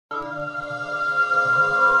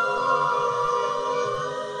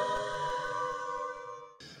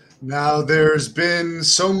Now, there's been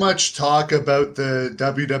so much talk about the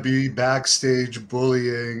WWE backstage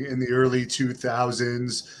bullying in the early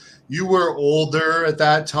 2000s. You were older at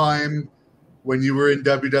that time when you were in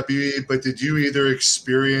WWE, but did you either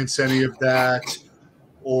experience any of that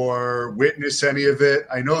or witness any of it?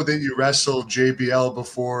 I know that you wrestled JBL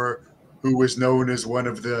before, who was known as one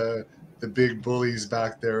of the big bullies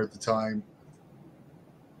back there at the time.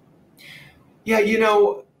 Yeah,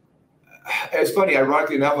 it's funny.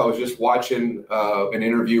 Ironically enough, I was just watching an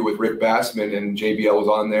interview with Rick Bassman, and JBL was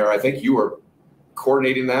on there. I think you were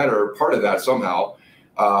coordinating that or part of that somehow.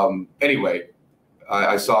 Anyway,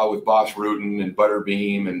 I saw with Boss Rutan and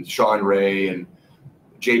Butterbeam and Sean Ray and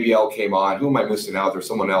JBL came on. Who am I missing out? There's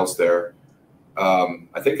someone else there.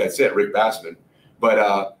 I think that's it, Rick Bassman.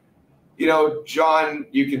 But John,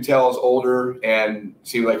 you can tell is older and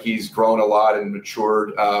seems like he's grown a lot and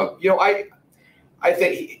matured. I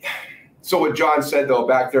think so. What John said though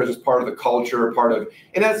back there is just part of the culture,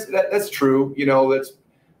 and that's true. That's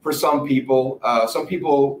for some people. Some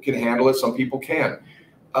people can handle it. Some people can't.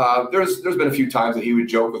 There's been a few times that he would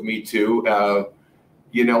joke with me too.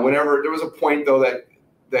 Whenever there was a point though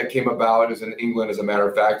that came about as in England, as a matter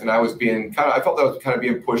of fact, and I felt that I was kind of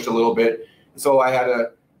being pushed a little bit. So I had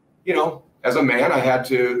to, as a man, I had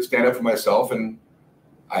to stand up for myself, and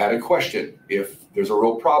I had a question if there's a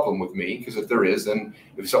real problem with me, because if there is, then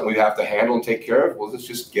if it's something we have to handle and take care of, well, let's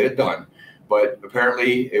just get it done. But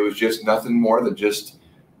apparently it was just nothing more than just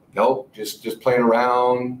playing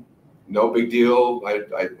around. No big deal.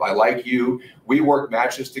 I like you. We worked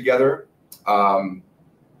matches together, the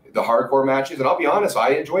hardcore matches, and I'll be honest,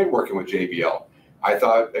 I enjoyed working with JBL. I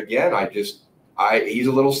thought, again, he's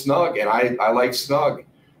a little snug, and I like snug.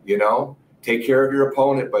 Take care of your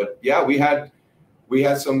opponent. But yeah, we had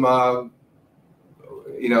some,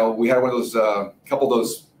 we had one of those, couple of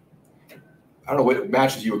those, I don't know what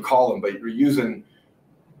matches you would call them, but you're using,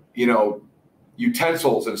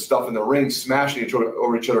 utensils and stuff in the ring, smashing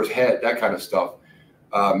over each other's head, that kind of stuff.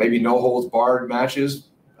 Maybe no holds barred matches.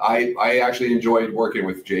 I actually enjoyed working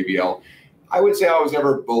with JBL. I would say I was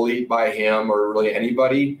never bullied by him or really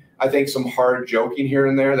anybody. I think some hard joking here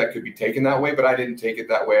and there that could be taken that way, but I didn't take it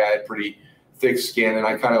that way. I had pretty thick skin, and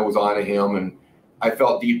I kind of was on to him, and I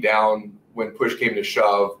felt deep down when push came to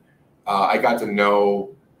shove, I got to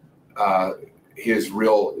know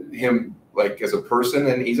him like as a person,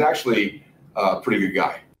 and he's actually a pretty good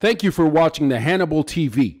guy. Thank you for watching the Hannibal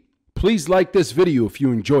TV. Please like this video if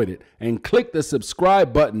you enjoyed it, and click the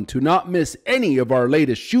subscribe button to not miss any of our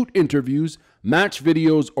latest shoot interviews, match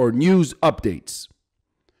videos, or news updates.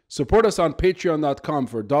 Support us on patreon.com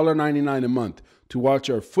for $1.99 a month to watch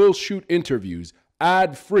our full shoot interviews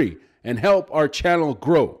ad-free and help our channel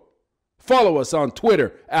grow. Follow us on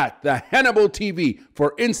Twitter at the Hannibal TV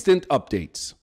for instant updates.